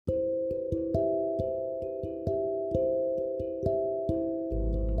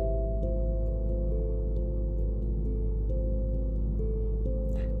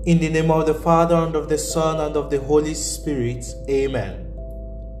In the name of the Father, and of the Son, and of the Holy Spirit. Amen.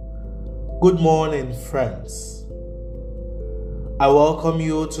 Good morning, friends. I welcome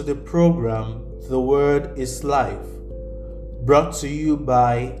you to the program, The Word is Life, brought to you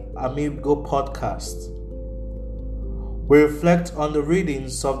by Amigo Podcast. We reflect on the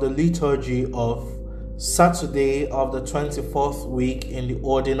readings of the liturgy of Saturday of the 24th week in the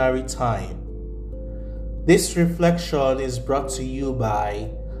Ordinary Time. This reflection is brought to you by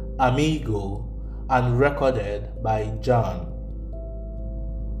Amigo and recorded by John.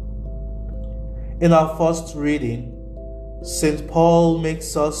 In our first reading, St. Paul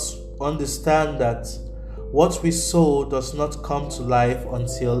makes us understand that what we sow does not come to life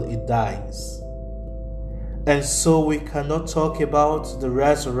until it dies. And so we cannot talk about the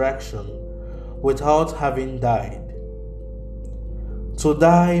resurrection without having died. To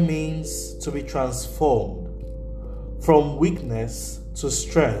die means to be transformed from weakness to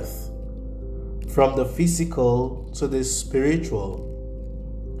strength, from the physical to the spiritual,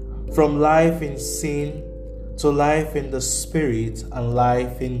 from life in sin to life in the Spirit and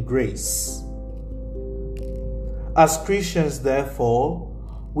life in grace. As Christians, therefore,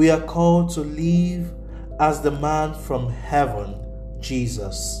 we are called to live as the man from heaven,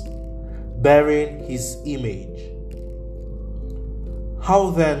 Jesus, bearing his image.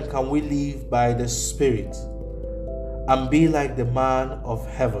 How then can we live by the Spirit and be like the man of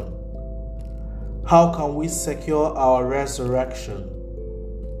heaven? How can we secure our resurrection?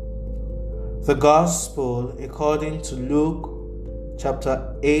 The Gospel, according to Luke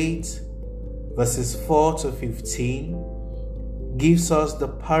chapter 8, verses 4 to 15, gives us the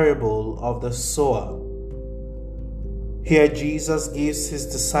parable of the sower. Here Jesus gives his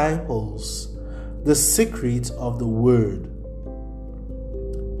disciples the secret of the Word.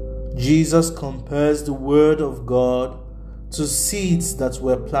 Jesus compares the Word of God to seeds that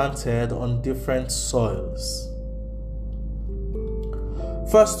were planted on different soils.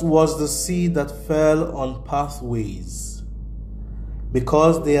 First was the seed that fell on pathways.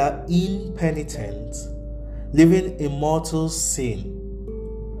 Because they are impenitent, living in mortal sin,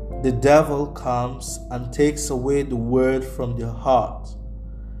 the devil comes and takes away the word from their heart,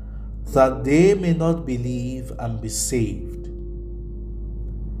 that they may not believe and be saved.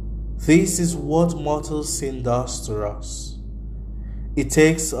 This is what mortal sin does to us. It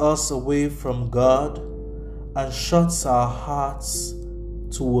takes us away from God and shuts our hearts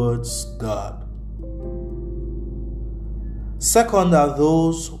towards God. Second are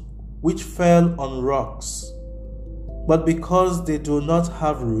those which fell on rocks, but because they do not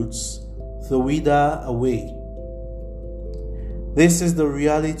have roots, they wither away. This is the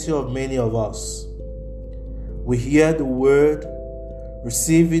reality of many of us. We hear the word,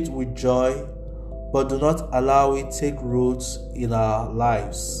 receive it with joy, but do not allow it take roots in our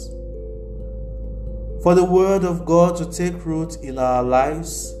lives. For the word of God to take root in our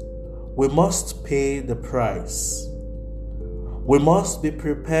lives, we must pay the price. We must be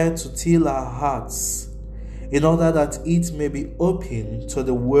prepared to till our hearts in order that it may be open to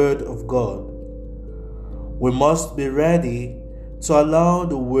the word of God. We must be ready to allow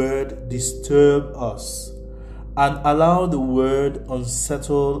the word disturb us and allow the word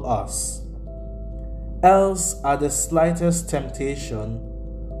unsettle us. Else, at the slightest temptation,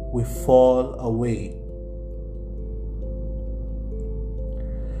 we fall away.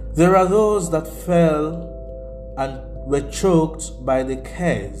 There are those that fell and were choked by the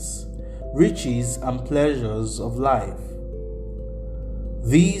cares, riches, and pleasures of life.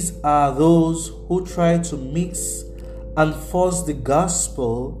 These are those who try to mix and force the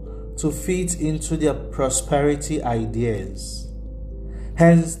gospel to fit into their prosperity ideas.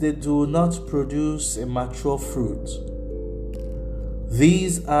 Hence, they do not produce a mature fruit.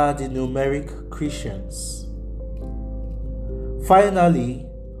 These are the numeric Christians. Finally,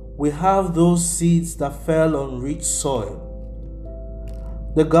 we have those seeds that fell on rich soil.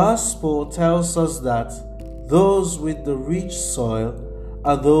 The gospel tells us that those with the rich soil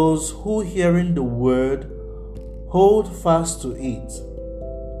are those who, hearing the word, hold fast to it.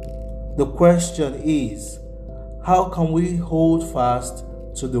 The question is, how can we hold fast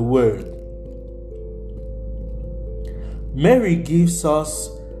to the word? Mary gives us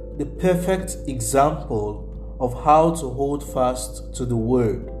the perfect example of how to hold fast to the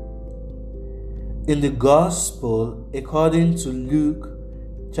word. In the Gospel, according to Luke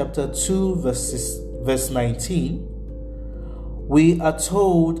chapter 2, verse 19, we are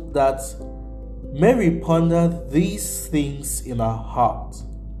told that Mary pondered these things in her heart.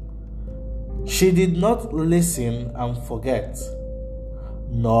 She did not listen and forget,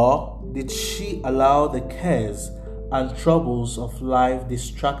 nor did she allow the cares and troubles of life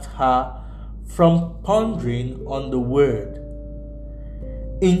distract her from pondering on the Word.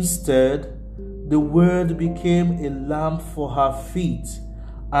 Instead, the Word became a lamp for her feet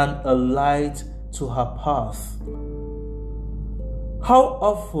and a light to her path. How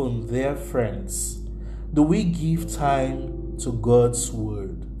often, dear friends, do we give time to God's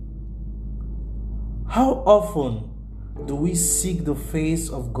Word? How often do we seek the face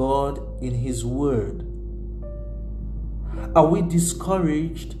of God in His Word? Are we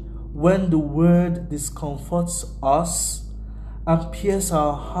discouraged when the Word discomforts us and pierces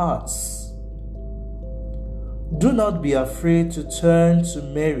our hearts? Do not be afraid to turn to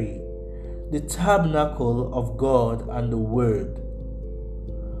Mary, the tabernacle of God and the Word,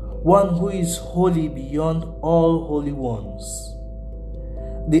 one who is holy beyond all holy ones,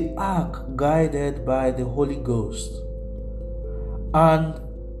 the ark guided by the Holy Ghost, and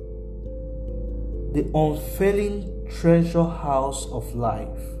the unfailing treasure house of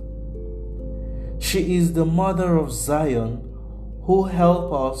life. She is the mother of Zion who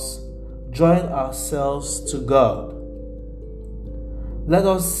help us join ourselves to God. Let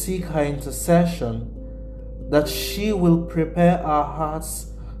us seek her intercession that she will prepare our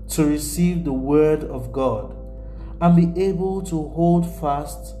hearts to receive the Word of God and be able to hold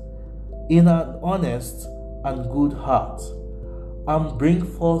fast in an honest and good heart and bring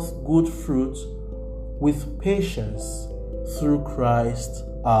forth good fruit with patience through Christ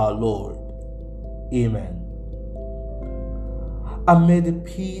our Lord. Amen. And may the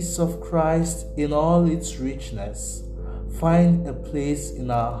peace of Christ in all its richness find a place in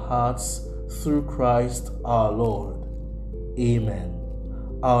our hearts through Christ our Lord. Amen.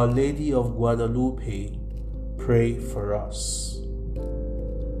 Our Lady of Guadalupe, pray for us.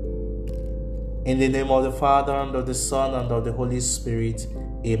 In the name of the Father, and of the Son, and of the Holy Spirit.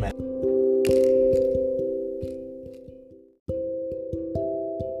 Amen.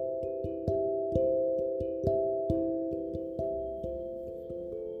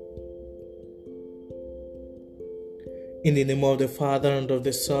 In the name of the Father, and of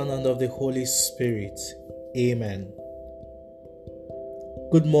the Son, and of the Holy Spirit. Amen.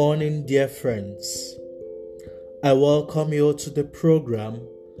 Good morning, dear friends. I welcome you to the program,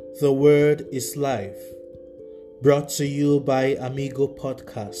 The Word is Life, brought to you by Amigo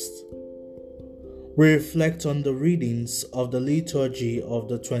Podcast. We reflect on the readings of the liturgy of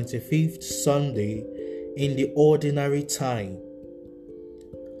the 25th Sunday in the Ordinary Time.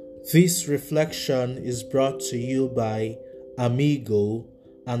 This reflection is brought to you by Amigo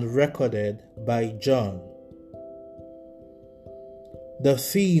and recorded by John. The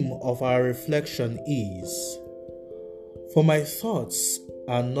theme of our reflection is, "For my thoughts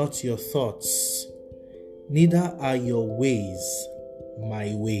are not your thoughts, neither are your ways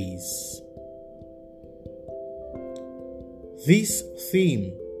my ways." This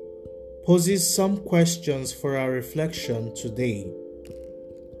theme poses some questions for our reflection today.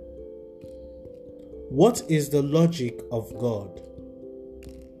 What is the logic of God?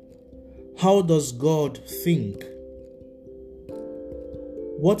 How does God think?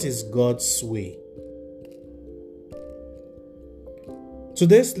 What is God's way?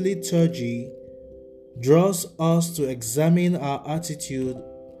 Today's liturgy draws us to examine our attitude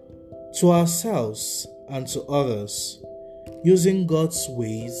to ourselves and to others, using God's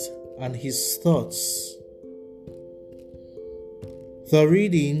ways and His thoughts. The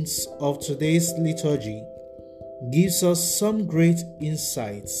readings of today's liturgy gives us some great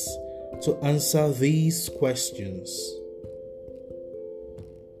insights to answer these questions.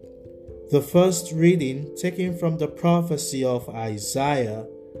 The first reading, taken from the prophecy of Isaiah,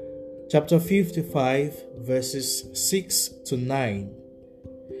 chapter 55, verses 6 to 9,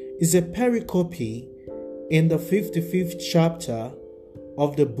 is a pericope in the 55th chapter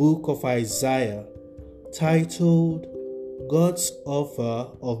of the book of Isaiah, titled God's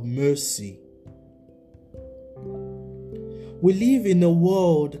Offer of Mercy. We live in a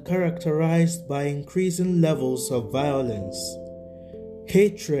world characterized by increasing levels of violence,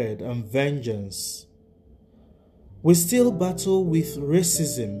 hatred, and vengeance. We still battle with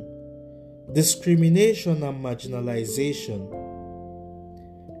racism, discrimination, and marginalization.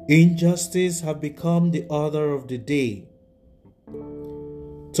 Injustice have become the order of the day.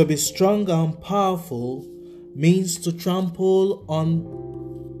 To be strong and powerful means to trample on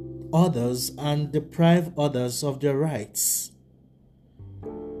others and deprive others of their rights.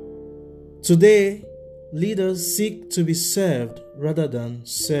 Today, leaders seek to be served rather than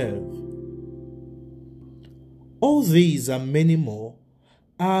serve. All these and many more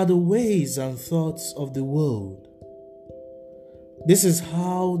are the ways and thoughts of the world. This is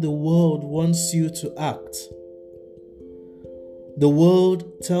how the world wants you to act. The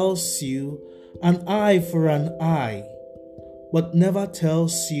world tells you an eye for an eye, but never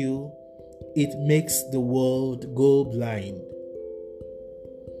tells you it makes the world go blind.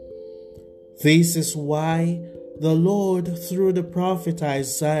 This is why the Lord, through the prophet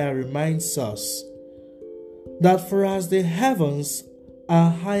Isaiah, reminds us that for as the heavens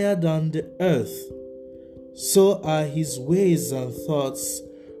are higher than the earth, so are his ways and thoughts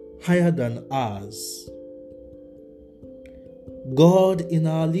higher than ours. God in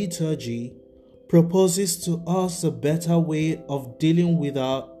our liturgy proposes to us a better way of dealing with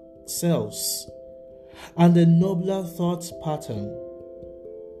ourselves and a nobler thought pattern.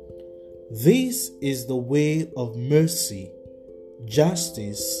 This is the way of mercy,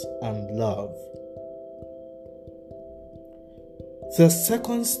 justice, and love. The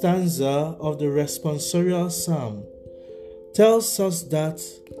second stanza of the responsorial psalm tells us that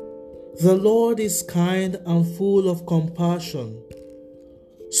the Lord is kind and full of compassion,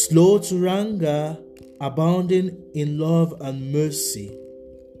 slow to anger, abounding in love and mercy.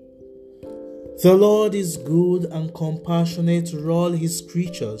 The Lord is good and compassionate to all his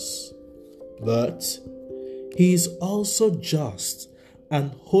creatures, but he is also just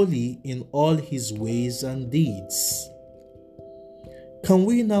and holy in all his ways and deeds. Can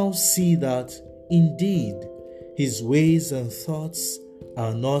we now see that indeed his ways and thoughts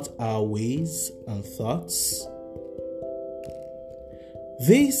are not our ways and thoughts?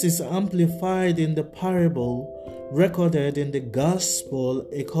 This is amplified in the parable recorded in the Gospel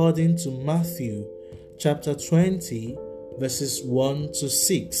according to Matthew chapter 20 verses 1 to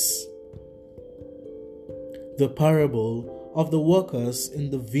 6. The parable of the workers in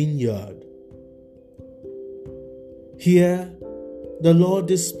the vineyard. Here, the Lord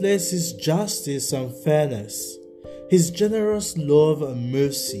displays his justice and fairness, his generous love and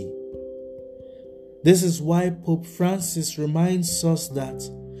mercy. This is why Pope Francis reminds us that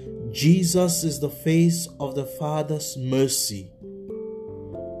Jesus is the face of the Father's mercy.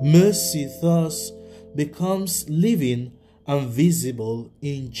 Mercy thus becomes living and visible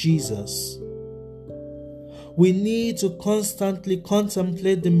in Jesus. We need to constantly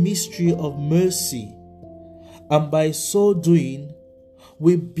contemplate the mystery of mercy, and by so doing,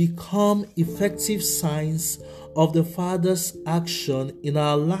 we become effective signs of the Father's action in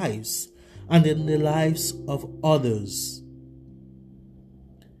our lives and in the lives of others.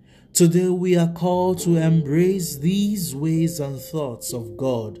 Today we are called to embrace these ways and thoughts of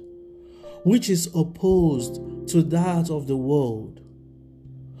God, which is opposed to that of the world.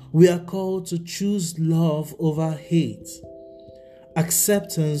 We are called to choose love over hate,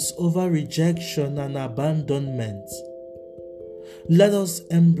 acceptance over rejection and abandonment. Let us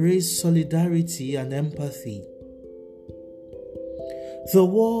embrace solidarity and empathy. The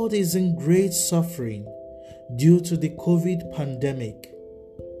world is in great suffering due to the COVID pandemic.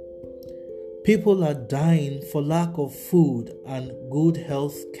 People are dying for lack of food and good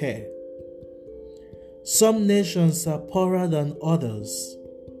health care. Some nations are poorer than others.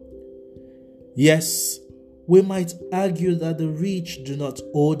 Yes, we might argue that the rich do not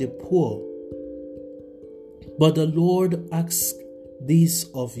owe the poor, but the Lord asks this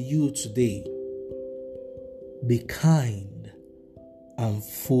of you today: be kind and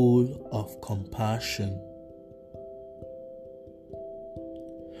full of compassion.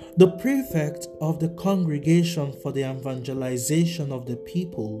 The prefect of the Congregation for the Evangelization of the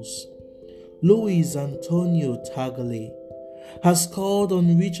Peoples, Luis Antonio Tagle, has called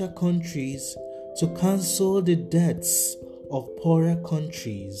on richer countries to cancel the debts of poorer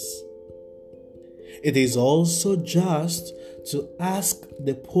countries. It is also just to ask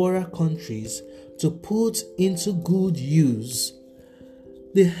the poorer countries to put into good use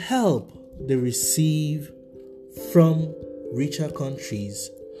the help they receive from richer countries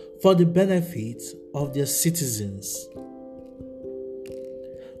for the benefit of their citizens.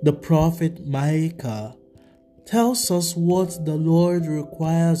 The prophet Micah tells us what the Lord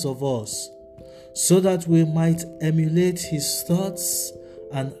requires of us, so that we might emulate his thoughts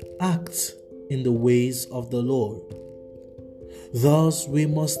and act in the ways of the Lord. Thus we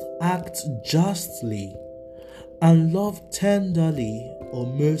must act justly and love tenderly or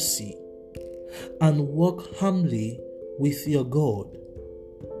mercy, and walk humbly with your God.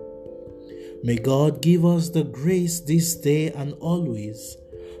 May God give us the grace this day and always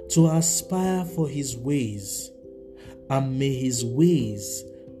to aspire for his ways, and may his ways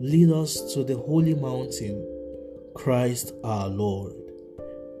lead us to the holy mountain, Christ our Lord.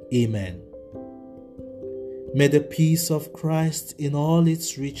 Amen. May the peace of Christ in all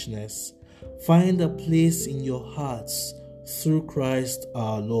its richness find a place in your hearts through Christ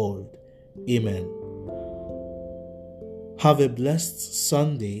our Lord. Amen. Have a blessed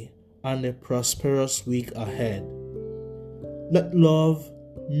Sunday and a prosperous week ahead. Let love,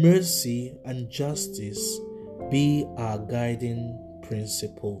 mercy, and justice be our guiding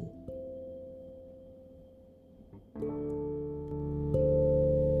principle.